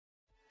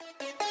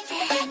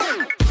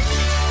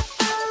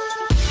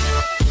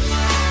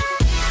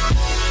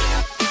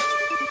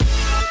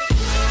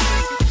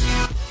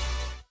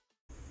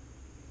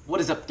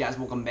guys,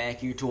 welcome back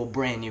here to a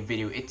brand new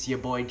video. It's your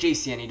boy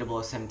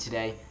JCNE007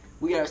 today.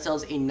 We got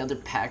ourselves another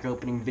pack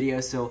opening video,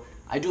 so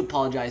I do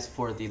apologize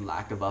for the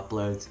lack of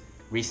uploads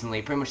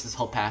recently, pretty much this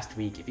whole past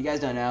week. If you guys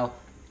don't know,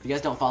 if you guys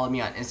don't follow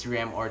me on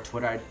Instagram or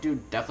Twitter, I do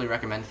definitely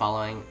recommend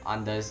following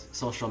on those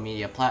social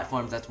media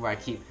platforms. That's where I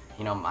keep,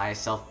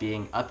 myself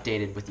being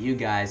updated with you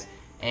guys.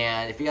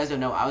 And if you guys don't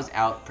know, I was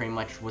out pretty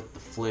much with the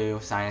flu,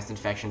 sinus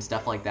infection,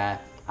 stuff like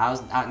that. I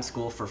was out in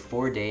school for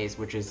 4 days,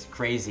 which is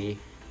crazy.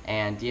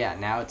 And yeah,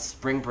 now it's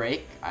spring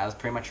break. I was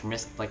pretty much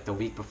missed like the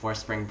week before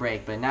spring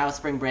break, but now it's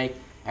spring break,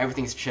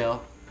 everything's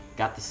chill.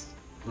 Got this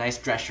nice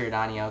dress shirt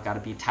on,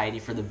 gotta be tidy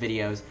for the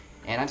videos.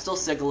 And I'm still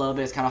sick a little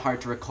bit, it's kind of hard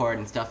to record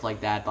and stuff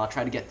like that, but I'll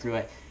try to get through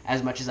it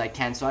as much as I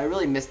can. So I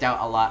really missed out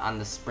a lot on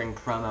the spring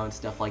promo and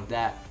stuff like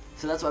that.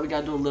 So that's why we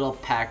gotta do a little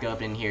pack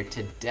opening here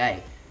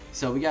today.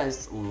 So we got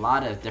a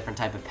lot of different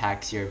type of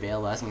packs here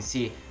available. As you can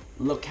see,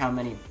 look how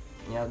many,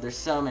 there's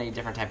so many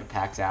different type of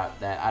packs out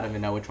that I don't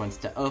even know which ones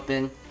to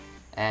open.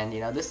 And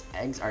this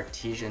Eggs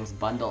Artisans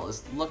bundle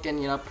is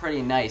looking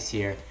pretty nice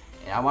here.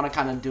 And I want to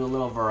kind of do a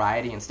little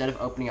variety. Instead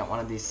of opening up one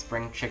of these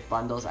Spring Chick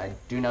bundles, I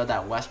do know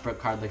that Westbrook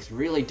card looks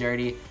really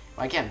dirty.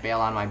 But I can't bail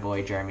on my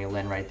boy Jeremy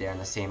Lin right there in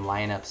the same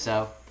lineup.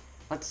 So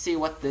let's see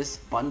what this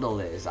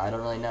bundle is. I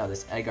don't really know,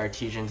 this Egg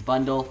Artisans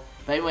bundle.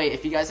 But anyway,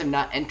 if you guys have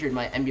not entered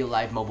my NBA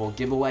Live Mobile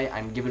giveaway,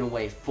 I'm giving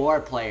away 4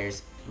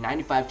 players: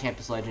 95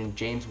 Campus Legend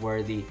James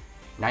Worthy,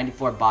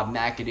 94 Bob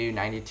McAdoo,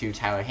 92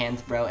 Tyler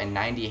Hansbrough, and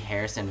 90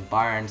 Harrison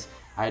Barnes.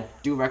 I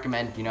do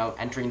recommend,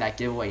 entering that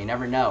giveaway. You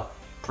never know.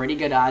 Pretty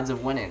good odds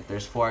of winning.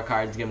 There's 4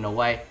 cards given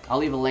away. I'll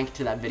leave a link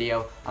to that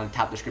video on the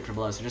top description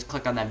below, so just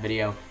click on that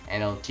video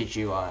and it'll teach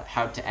you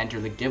how to enter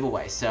the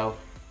giveaway. So,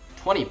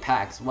 20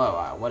 packs.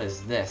 Whoa, what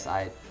is this?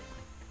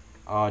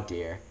 Oh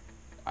dear.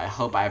 I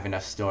hope I have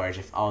enough storage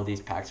if all of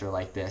these packs are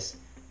like this.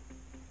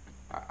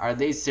 Are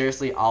these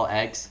seriously all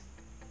eggs?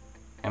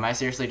 Am I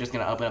seriously just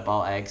going to open up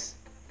all eggs?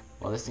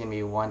 Well, this is going to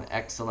be one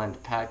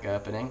excellent pack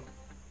opening.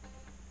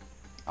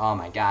 Oh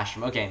my gosh.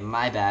 Okay,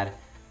 my bad.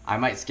 I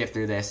might skip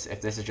through this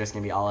if this is just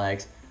going to be all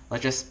eggs.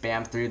 Let's just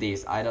spam through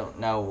these. I don't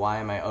know why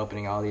am I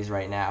opening all these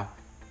right now.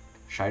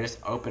 Should I just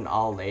open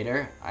all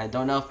later? I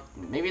don't know if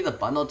maybe the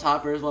bundle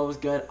topper is what was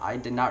good. I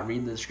did not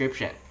read the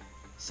description.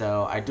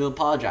 So I do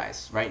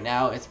apologize. Right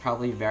now it's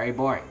probably very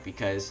boring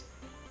because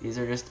these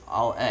are just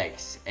all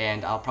eggs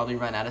and I'll probably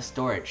run out of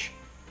storage.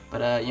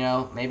 But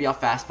maybe I'll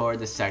fast forward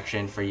this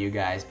section for you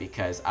guys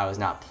because I was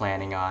not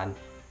planning on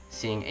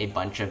seeing a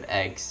bunch of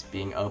eggs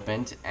being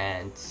opened,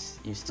 and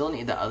you still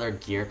need the other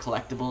gear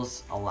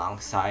collectibles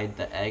alongside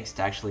the eggs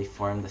to actually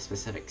form the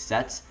specific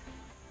sets.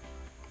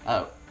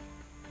 Oh,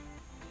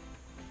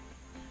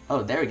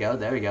 there we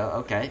go,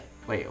 okay.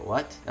 Wait,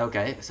 what?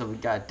 Okay, so we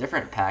got a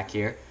different pack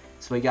here.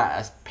 So we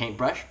got a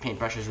paintbrush.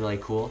 Paintbrush is really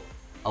cool.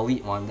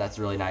 Elite one, that's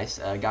really nice.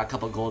 Got a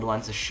couple gold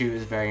ones. The shoe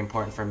is very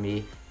important for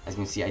me. As you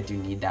can see, I do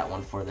need that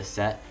one for the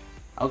set.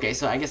 Okay,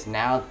 so I guess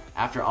now,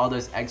 after all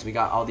those eggs, we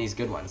got all these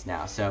good ones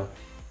now. So,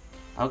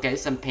 okay,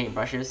 some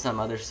paintbrushes, some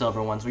other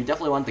silver ones. We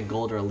definitely want the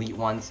gold or elite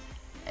ones.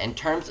 In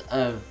terms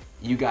of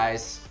you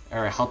guys,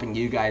 or helping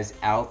you guys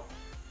out,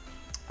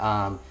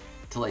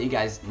 to let you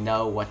guys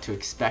know what to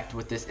expect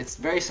with this, it's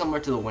very similar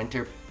to the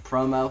winter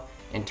promo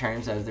in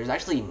terms of there's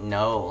actually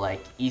no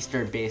like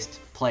Easter based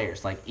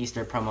players, like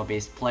Easter promo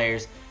based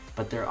players,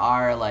 but there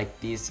are like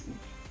these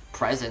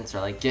presents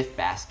or like gift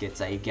baskets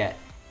that you get,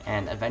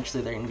 and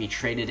eventually they're going to be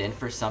traded in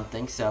for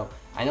something. So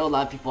I know a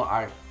lot of people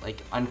are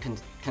like kind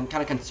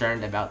of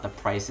concerned about the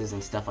prices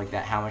and stuff like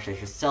that, how much they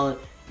should sell it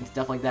and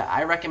stuff like that.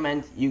 I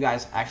recommend you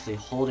guys actually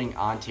holding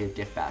on to your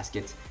gift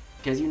baskets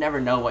because you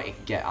never know what you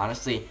can get.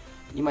 Honestly,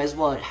 you might as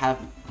well have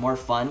more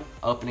fun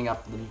opening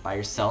up them by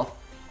yourself,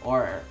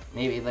 or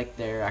maybe like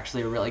they're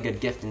actually a really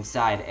good gift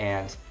inside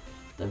and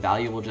the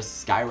value will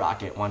just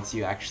skyrocket once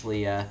you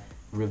actually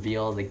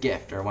reveal the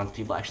gift, or once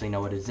people actually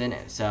know what is in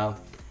it. So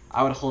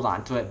I would hold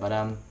on to it.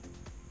 But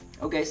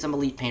okay, some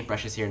elite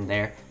paintbrushes here and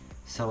there.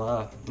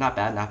 So not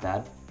bad, not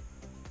bad.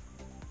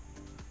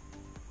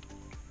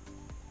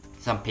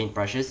 Some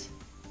paintbrushes.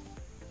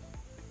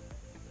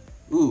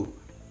 Ooh,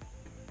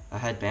 a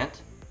headband.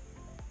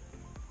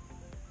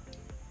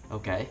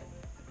 Okay.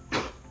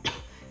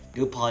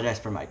 Do apologize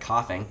for my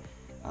coughing.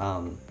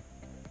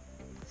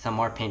 Some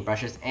more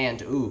paintbrushes,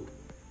 and ooh,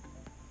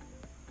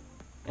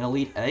 an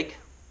elite egg.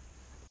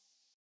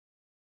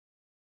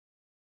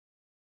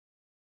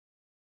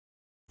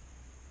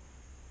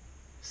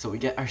 So we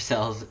get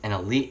ourselves an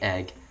elite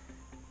egg.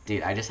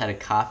 Dude, I just had a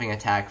coughing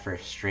attack for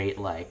straight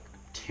like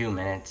 2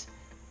 minutes.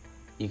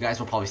 You guys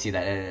will probably see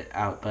that edit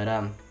out, but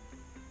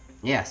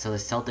yeah, so the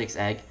Celtics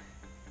egg,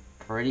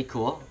 pretty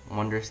cool.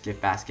 Wondrous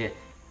gift basket.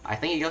 I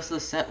think it goes to the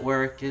set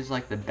where it gives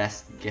like the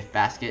best gift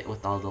basket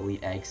with all the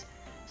elite eggs.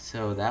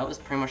 So that was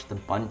pretty much the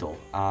bundle.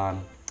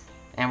 And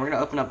we're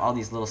gonna open up all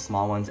these little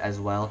small ones as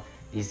well.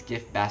 These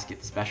gift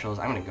basket specials.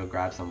 I'm gonna go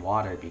grab some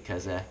water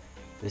because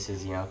this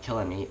is,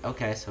 killing me.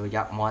 Okay, so we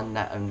got one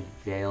that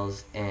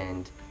unveils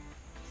in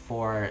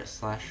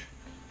 4/.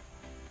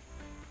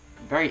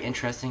 Very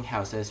interesting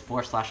how it says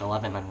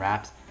 4/11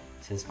 unwraps.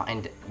 It says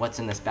find what's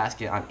in this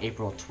basket on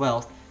April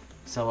 12th.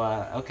 So,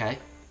 okay.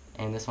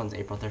 And this one's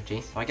April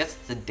 13th. So I guess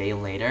it's a day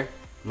later.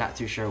 Not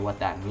too sure what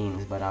that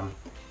means, but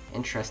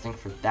interesting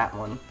for that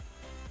one.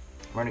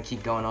 We're gonna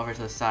keep going over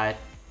to the side.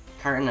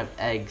 Carton of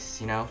eggs,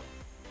 you know.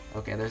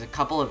 Okay, there's a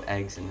couple of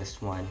eggs in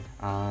this one.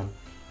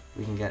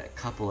 We can get a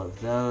couple of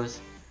those.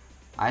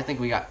 I think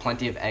we got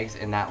plenty of eggs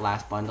in that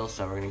last bundle,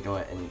 so we're gonna go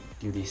ahead and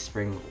do these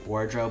spring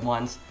wardrobe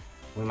ones.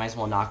 We might as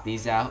well knock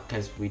these out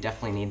because we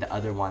definitely need the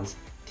other ones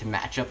to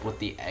match up with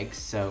the eggs.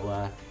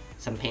 So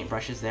some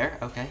paintbrushes there.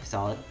 Okay,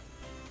 solid.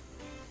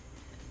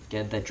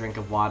 Get the drink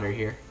of water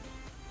here.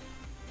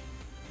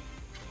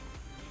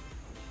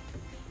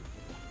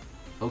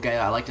 Okay,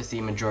 I like to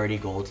see majority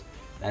gold.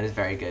 That is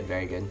very good,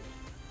 very good.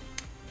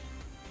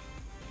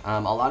 A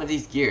lot of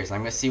these gears.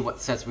 I'm gonna see what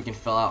sets we can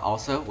fill out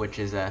also, which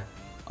is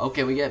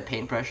okay, we get a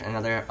paintbrush,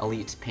 another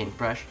elite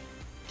paintbrush.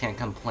 Can't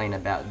complain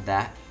about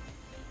that.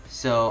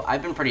 So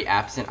I've been pretty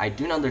absent. I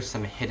do know there's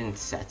some hidden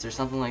sets or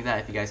something like that.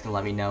 If you guys can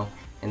let me know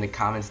in the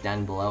comments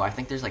down below. I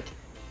think there's like,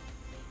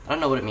 I don't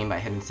know what it means by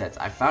hidden sets.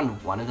 I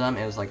found one of them.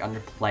 It was like under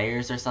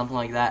players or something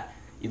like that.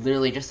 You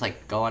literally just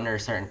like go under a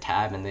certain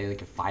tab and they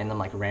like, find them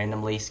like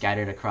randomly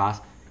scattered across,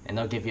 and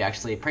they'll give you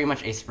actually pretty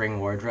much a spring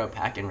wardrobe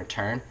pack in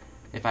return,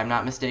 if I'm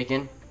not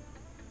mistaken.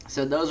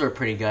 So those were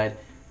pretty good.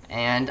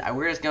 And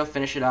we're just gonna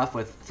finish it off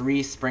with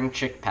 3 spring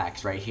chick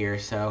packs right here.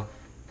 So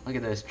look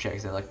at those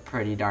chicks, they look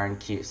pretty darn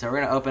cute. So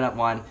we're gonna open up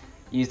one,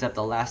 used up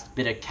the last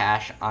bit of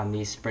cash on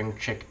these spring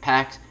chick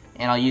packs,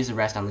 and I'll use the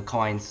rest on the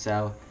coins.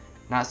 So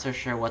not so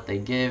sure what they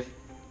give.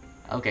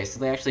 Okay, so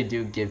they actually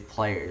do give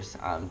players.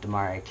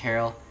 Damari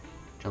Carroll,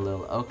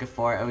 Jalil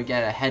Okafor, and we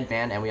get a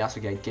headband, and we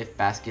also get a gift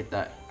basket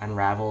that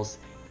unravels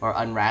or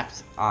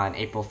unwraps on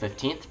April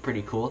 15th.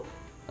 Pretty cool.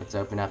 Let's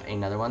open up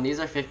another one. These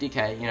are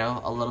 50k, you know,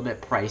 a little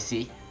bit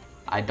pricey.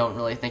 I don't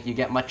really think you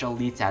get much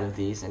elites out of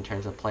these in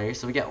terms of players.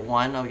 So we get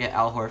one. We get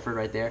Al Horford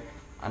right there.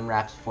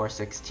 Unwraps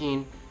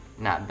 416.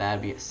 Not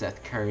bad. We get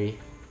Seth Curry.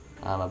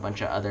 A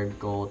bunch of other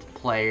gold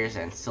players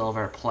and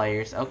silver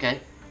players. Okay,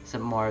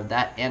 some more of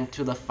that. And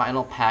to the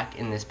final pack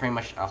in this pretty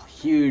much a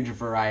huge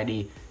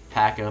variety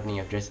pack opening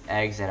of just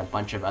eggs and a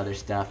bunch of other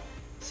stuff.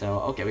 So,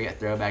 okay, we got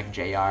Throwback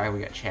JR.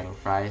 We got Channing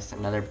Fries.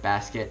 Another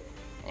basket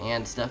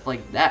and stuff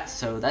like that.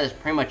 So that is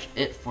pretty much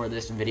it for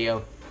this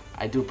video.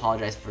 I do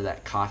apologize for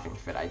that coughing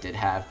fit I did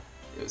have.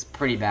 It was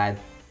pretty bad.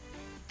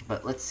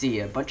 But let's see,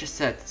 a bunch of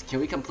sets. Can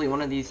we complete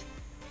one of these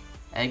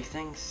egg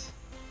things?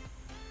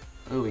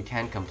 Ooh, we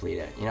can complete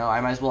it. You know,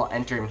 I might as well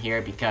enter them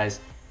here because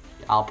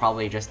I'll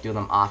probably just do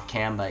them off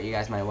cam, but you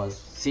guys might well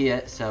see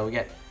it. So we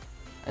get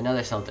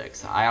another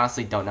Celtics. I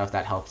honestly don't know if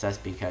that helps us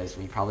because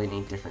we probably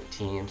need different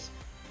teams,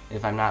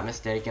 if I'm not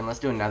mistaken. Let's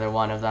do another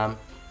one of them.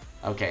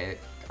 Okay,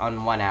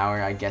 on 1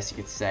 hour, I guess you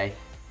could say.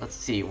 Let's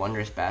see,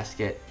 Wondrous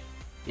Basket.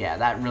 Yeah,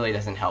 that really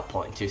doesn't help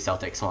pulling 2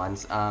 Celtics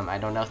ones. I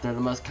don't know if they're the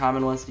most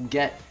common ones to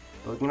get,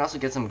 but we can also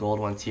get some gold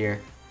ones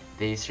here.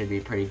 These should be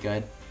pretty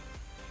good.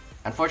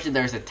 Unfortunately,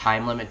 there's a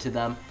time limit to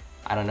them.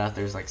 I don't know if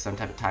there's like some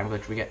type of time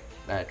glitch. We get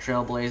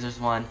Trailblazers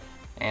one,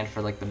 and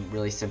for like the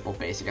really simple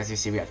basic, as you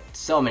see, we have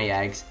so many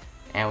eggs,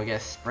 and we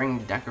get a Spring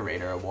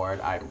Decorator Award.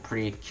 I'm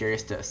pretty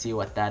curious to see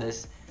what that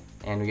is.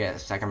 And we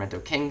get Sacramento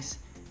Kings,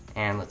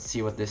 and let's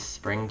see what this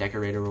Spring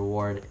Decorator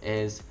Award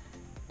is.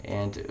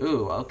 And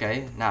ooh,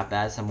 okay, not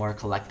bad. Some more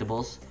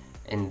collectibles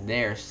in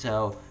there.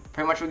 So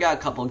pretty much we got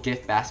a couple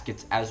gift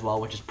baskets as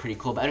well, which is pretty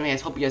cool. But anyways,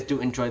 hope you guys do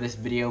enjoy this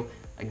video.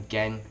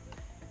 Again,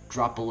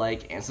 drop a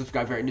like and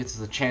subscribe if you're new to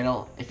the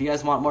channel. If you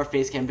guys want more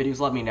facecam videos,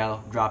 let me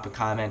know. Drop a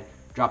comment,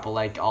 drop a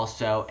like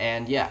also.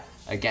 And yeah,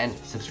 again,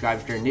 subscribe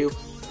if you're new.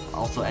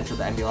 Also enter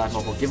the NBA Live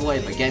Mobile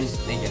giveaway. But again,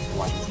 thank you guys for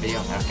watching this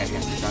video. And I'll catch you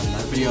guys in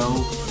another video.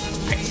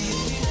 Peace.